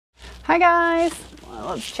Hi guys. Well,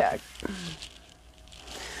 let's check.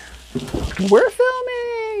 We're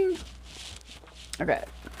filming. Okay.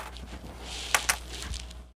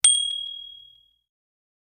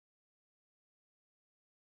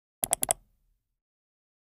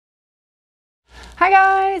 Hi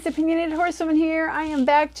guys, Opinionated Horsewoman here. I am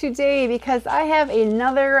back today because I have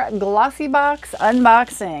another Glossybox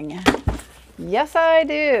unboxing. Yes, I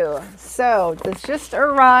do. So this just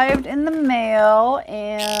arrived in the mail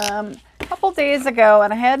a couple days ago,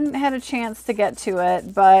 and I hadn't had a chance to get to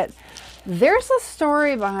it, but there's a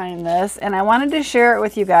story behind this, and I wanted to share it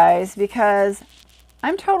with you guys because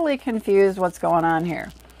I'm totally confused what's going on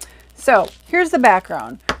here. So here's the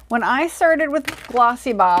background. When I started with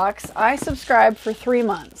Glossybox, I subscribed for 3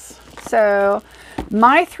 months. So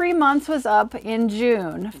my 3 months was up in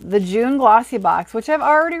June, the June Glossybox, which I've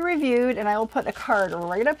already reviewed, and I will put a card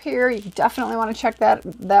right up here. You definitely want to check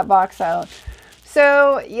that box out.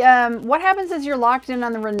 So what happens is you're locked in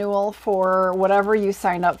on the renewal for whatever you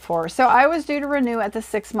signed up for. So I was due to renew at the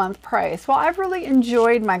 6-month price. Well, I've really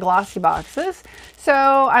enjoyed my glossy boxes, so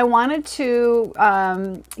I wanted to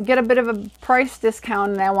get a bit of a price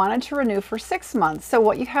discount, and I wanted to renew for 6 months. So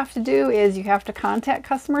what you have to do is you have to contact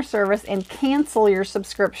customer service and cancel your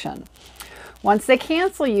subscription. Once they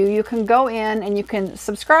cancel you, you can go in and you can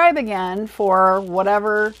subscribe again for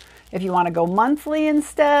whatever. If you want to go monthly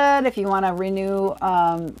instead, if you want to renew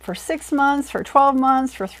for 6 months, for 12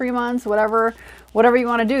 months, for 3 months, whatever you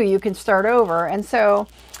want to do, you can start over. And so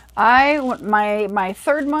my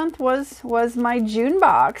third month was my June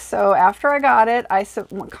box. So after I got it, I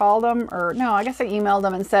called them, or no, I guess I emailed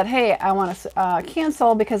them and said, hey, I want to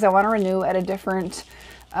cancel because I want to renew at a different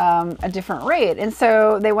rate. And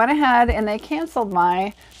so they went ahead and they canceled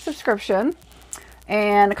my subscription.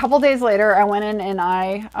 And a couple days later, I went in and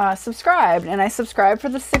I subscribed. And I subscribed for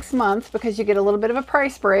the 6 months because you get a little bit of a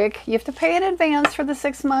price break. You have to pay in advance for the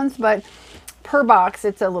 6 months, but per box,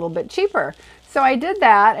 it's a little bit cheaper. So I did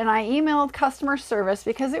that, and I emailed customer service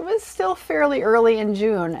because it was still fairly early in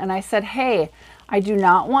June. And I said, hey, I do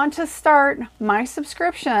not want to start my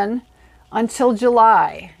subscription until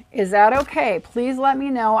July. Is that okay? Please let me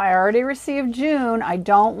know. I already received June. I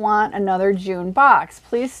don't want another June box.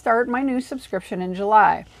 Please start my new subscription in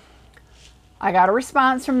July. I got a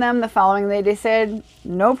response from them the following day. They said,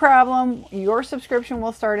 no problem. Your subscription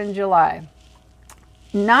will start in July.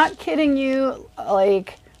 Not kidding you,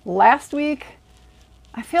 like last week,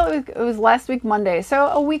 I feel it was last week Monday. So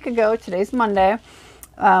a week ago, today's Monday,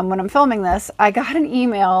 when I'm filming this, I got an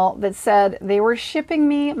email that said they were shipping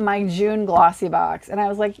me my June Glossybox. And I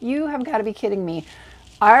was like, you have got to be kidding me.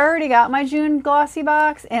 I already got my June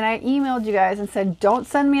Glossybox, and I emailed you guys and said, don't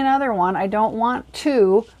send me another one. I don't want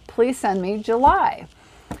two. Please send me July.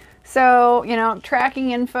 So, you know,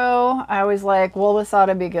 tracking info, I was like, well, this ought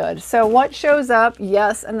to be good. So what shows up?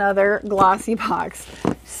 Yes, another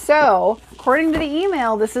Glossybox. So according to the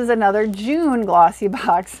email, this is another June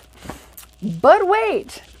Glossybox. But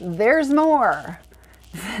wait, there's more.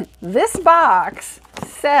 This box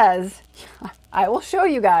says, I will show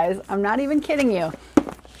you guys, I'm not even kidding you.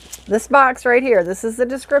 This box right here, this is the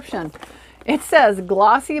description. It says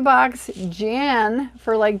Glossybox Jan,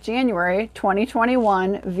 for like January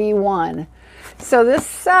 2021 V1. So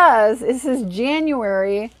this is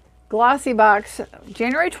January Glossybox,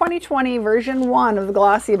 January 2020 version 1 of the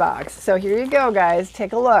Glossybox. So here you go, guys.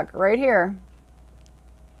 Take a look right here.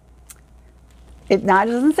 It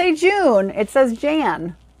doesn't say June, it says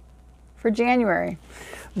Jan for January,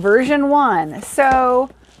 version 1. So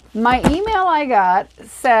my email I got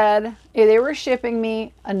said they were shipping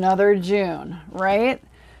me another June, right?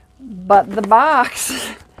 But the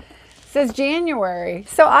box says January.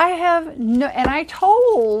 So I have no, and I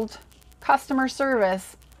told customer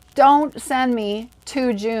service, don't send me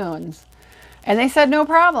 2 Junes. And they said, no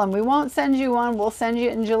problem, we won't send you one, we'll send you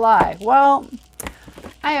in July. Well,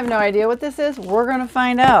 I have no idea what this is. We're going to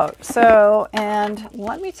find out. So, and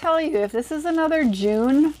let me tell you, if this is another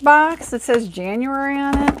June box that says January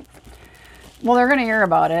on it, well, they're going to hear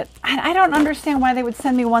about it. I don't understand why they would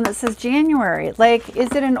send me one that says January. Like,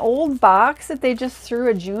 is it an old box that they just threw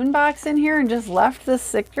a June box in here and just left the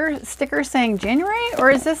sticker saying January?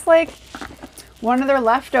 Or is this like one of their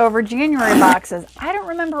leftover January boxes? I don't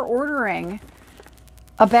remember ordering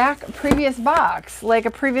a previous box, like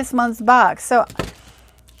a previous month's box. So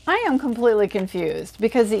I am completely confused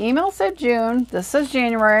because the email said June, this says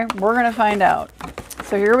January. We're going to find out.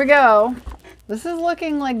 So here we go. This is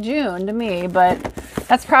looking like June to me, but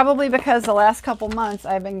that's probably because the last couple months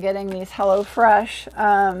I've been getting these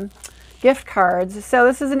HelloFresh gift cards. So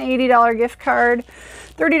this is an $80 gift card,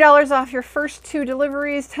 $30 off your first 2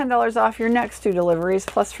 deliveries, $10 off your next 2 deliveries,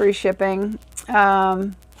 plus free shipping.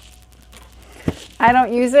 I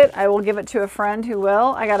don't use it. I will give it to a friend who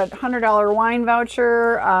will. I got a $100 wine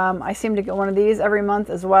voucher. I seem to get one of these every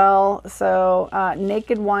month as well. So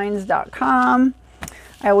nakedwines.com.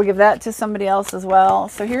 I will give that to somebody else as well.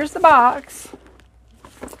 So here's the box.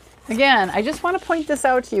 Again, I just want to point this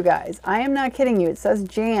out to you guys. I am not kidding you. It says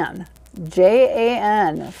Jan.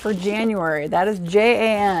 J-A-N for January. That is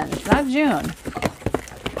J-A-N. It's not June.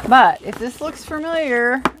 But if this looks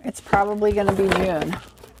familiar, it's probably going to be June.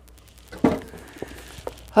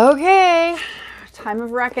 Okay, time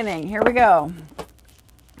of reckoning. Here we go.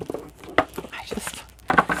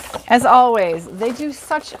 As always, they do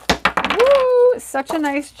such a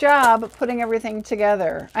nice job putting everything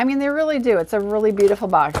together. I mean, they really do. It's a really beautiful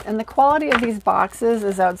box. And the quality of these boxes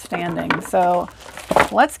is outstanding. So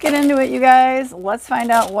let's get into it, you guys. Let's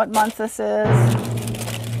find out what month this is.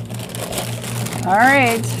 All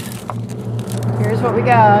right. Here's what we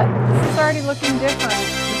got. This is already looking different.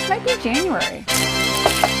 This might be January.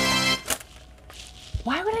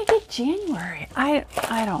 Why would I get January? I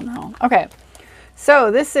don't know. Okay. So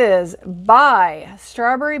this is BYBI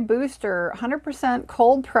Strawberry Booster 100%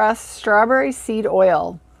 cold pressed strawberry seed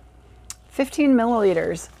oil. 15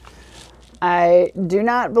 milliliters. I do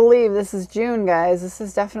not believe this is June, guys. This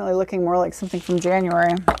is definitely looking more like something from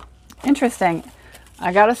January. Interesting.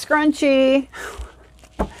 I got a scrunchie.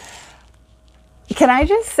 Can I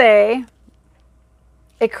just say,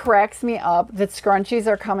 it cracks me up that scrunchies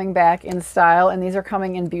are coming back in style, and these are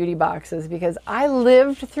coming in beauty boxes, because I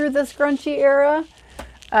lived through the scrunchie era.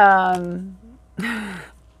 I'm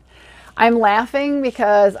laughing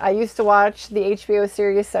because I used to watch the HBO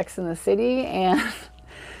series Sex and the City, and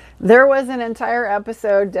there was an entire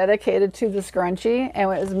episode dedicated to the scrunchie,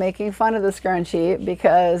 and it was making fun of the scrunchie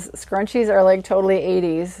because scrunchies are like totally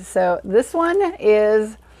 80s. So this one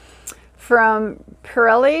is from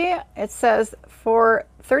Pirelli. It says, for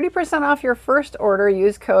 30% off your first order,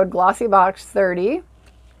 use code GLOSSYBOX30.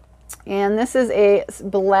 And this is a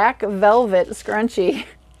black velvet scrunchie.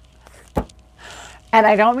 And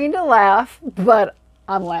I don't mean to laugh, but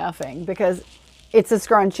I'm laughing because it's a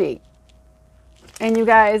scrunchie. And you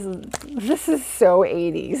guys, this is so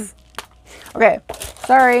 80s. Okay,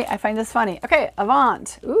 sorry, I find this funny. Okay,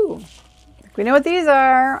 Avant. Ooh, we know what these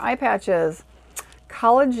are. Eye patches.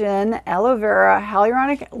 Collagen, aloe vera,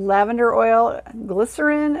 hyaluronic lavender oil,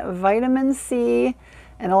 glycerin, vitamin C,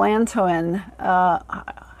 and allantoin.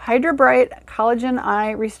 Hydra Bright collagen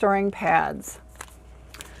eye restoring pads.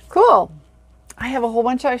 Cool. I have a whole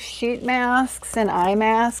bunch of sheet masks and eye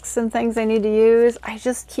masks and things I need to use. I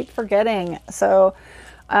just keep forgetting. So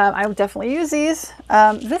I will definitely use these.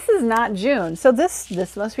 This is not June, so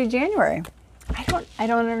this must be January. I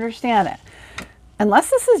don't understand it. Unless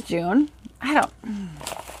this is June.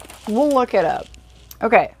 We'll look it up.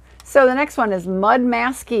 Okay, so the next one is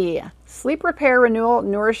MUDMASKY Sleep Repair Renewal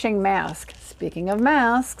Nourishing Mask. Speaking of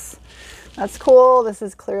masks, that's cool. This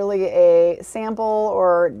is clearly a sample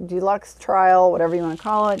or deluxe trial, whatever you want to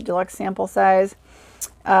call it, deluxe sample size.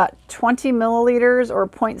 20 milliliters or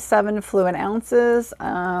 0.7 fluid ounces.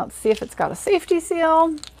 Let's see if it's got a safety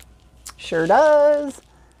seal. Sure does.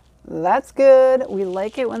 That's good. We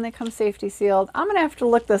like it when they come safety sealed. I'm going to have to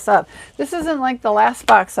look this up. This isn't like the last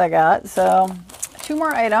box I got. So 2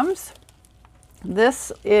 more items.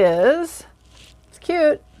 This is, it's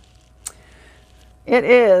cute.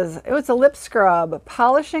 It's a lip scrub.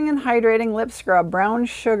 Polishing and hydrating lip scrub. Brown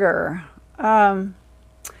sugar.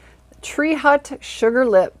 Tree Hut Sugar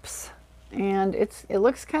Lips. And it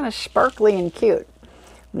looks kind of sparkly and cute.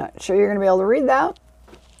 I'm not sure you're going to be able to read that.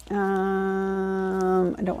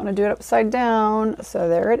 I don't want to do it upside down. So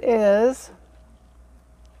there it is.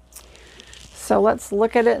 So let's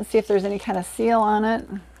look at it and see if there's any kind of seal on it.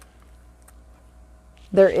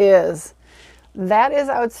 There is. That is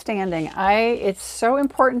outstanding. It's so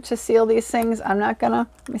important to seal these things.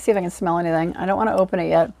 Let me see if I can smell anything. I don't want to open it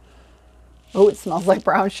yet. Oh, it smells like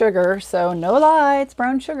brown sugar. So no lie, it's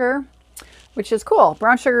brown sugar, which is cool.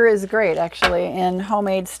 Brown sugar is great, actually, in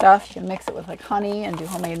homemade stuff. You can mix it with like honey and do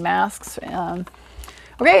homemade masks.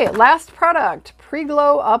 Okay, last product,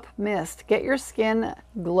 Pre-Glow Up Mist. Get your skin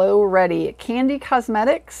glow ready. Kandi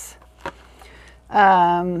Cosmetics. To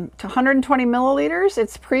 120 milliliters.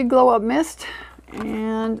 It's Pre-Glow Up Mist.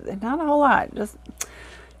 And not a whole lot. Just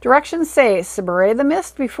directions say, spray the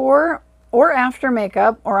mist before or after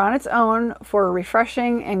makeup or on its own for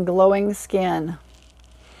refreshing and glowing skin.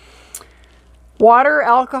 Water,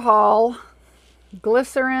 alcohol,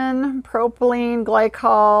 glycerin, propylene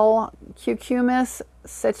glycol, Cucumis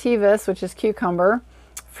sativus, which is cucumber,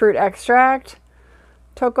 fruit extract,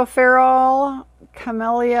 tocopherol,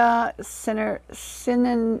 camellia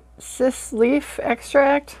sinensis leaf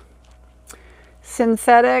extract,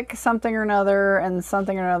 synthetic something or another, and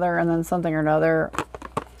something or another, and then something or another.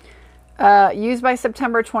 Used by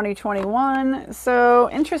September 2021. So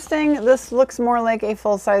interesting. This looks more like a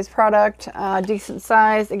full-size product, decent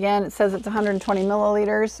size. Again, it says it's 120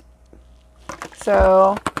 milliliters.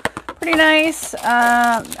 So pretty nice.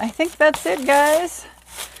 I think that's it, guys.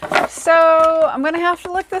 So I'm going to have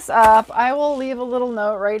to look this up. I will leave a little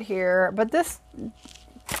note right here, but this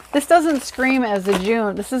doesn't scream as a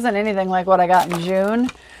June. This isn't anything like what I got in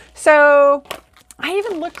June. So I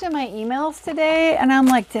even looked at my emails today and I'm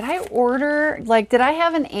like, did I order, like, did I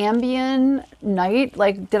have an Ambien night?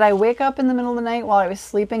 Like, did I wake up in the middle of the night while I was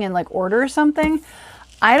sleeping and like order something?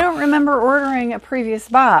 I don't remember ordering a previous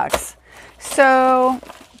box. So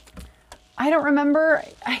I don't remember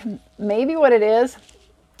maybe what it is.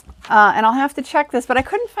 And I'll have to check this, but I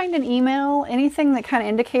couldn't find an email, anything that kind of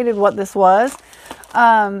indicated what this was.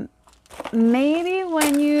 Maybe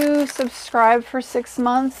when you subscribe for 6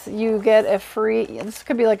 months, you get a free, this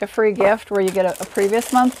could be like a free gift where you get a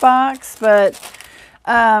previous month box. But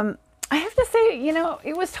I have to say, you know,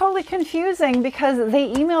 it was totally confusing because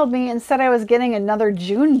they emailed me and said I was getting another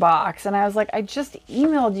June box. And I was like, I just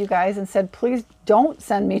emailed you guys and said, please don't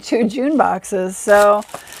send me 2 June boxes. So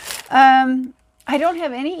I don't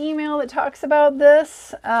have any email that talks about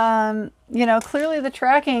this. You know, clearly the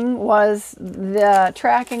tracking was the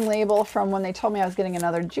tracking label from when they told me I was getting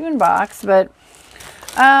another June box, but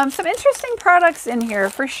some interesting products in here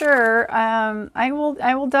for sure. I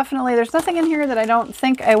will definitely, there's nothing in here that I don't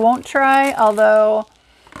think I won't try, although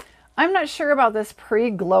I'm not sure about this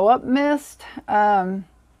pre-glow up mist. I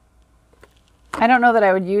don't know that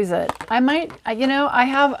I would use it. I might, you know, I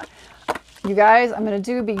have, you guys, I'm going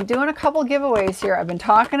to be doing a couple giveaways here. I've been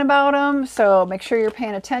talking about them, so make sure you're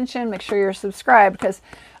paying attention. Make sure you're subscribed because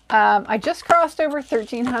I just crossed over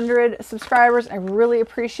 1,300 subscribers. I really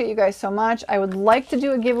appreciate you guys so much. I would like to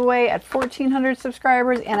do a giveaway at 1,400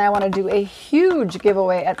 subscribers, and I want to do a huge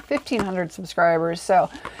giveaway at 1,500 subscribers. So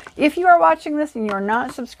if you are watching this and you're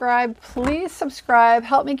not subscribed, please subscribe.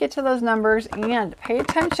 Help me get to those numbers and pay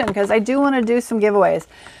attention because I do want to do some giveaways.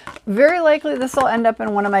 Very likely this will end up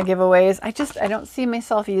in one of my giveaways. I don't see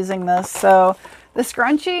myself using this. So the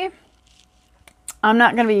scrunchie, I'm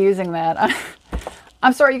not going to be using that.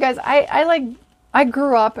 I'm sorry, you guys. I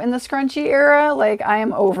grew up in the scrunchie era. Like, I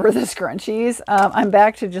am over the scrunchies. I'm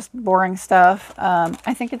back to just boring stuff.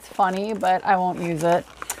 I think it's funny, but I won't use it.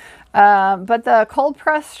 But the cold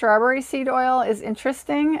pressed strawberry seed oil is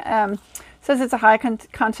interesting. It says it's a high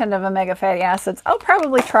content of omega fatty acids. I'll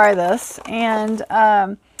probably try this. And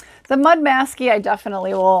the MUDMASKY, I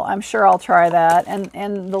definitely will. I'm sure I'll try that.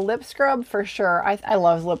 And the lip scrub for sure. I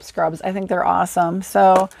love lip scrubs. I think they're awesome.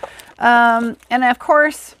 So, and of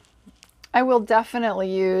course, I will definitely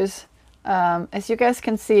use, as you guys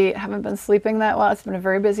can see, I haven't been sleeping that well. It's been a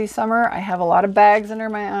very busy summer. I have a lot of bags under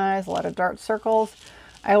my eyes, a lot of dark circles.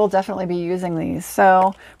 I will definitely be using these.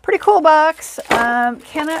 So, pretty cool box.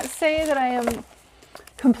 Cannot say that I am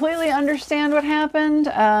completely understand what happened.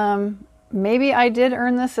 Maybe I did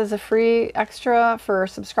earn this as a free extra for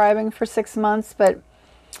subscribing for 6 months, but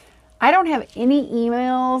I don't have any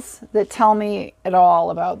emails that tell me at all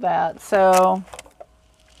about that. So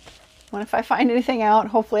if I find anything out,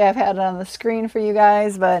 hopefully I've had it on the screen for you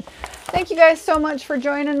guys. But thank you guys so much for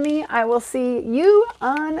joining me. I will see you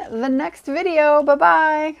on the next video.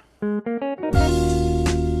 Bye-bye.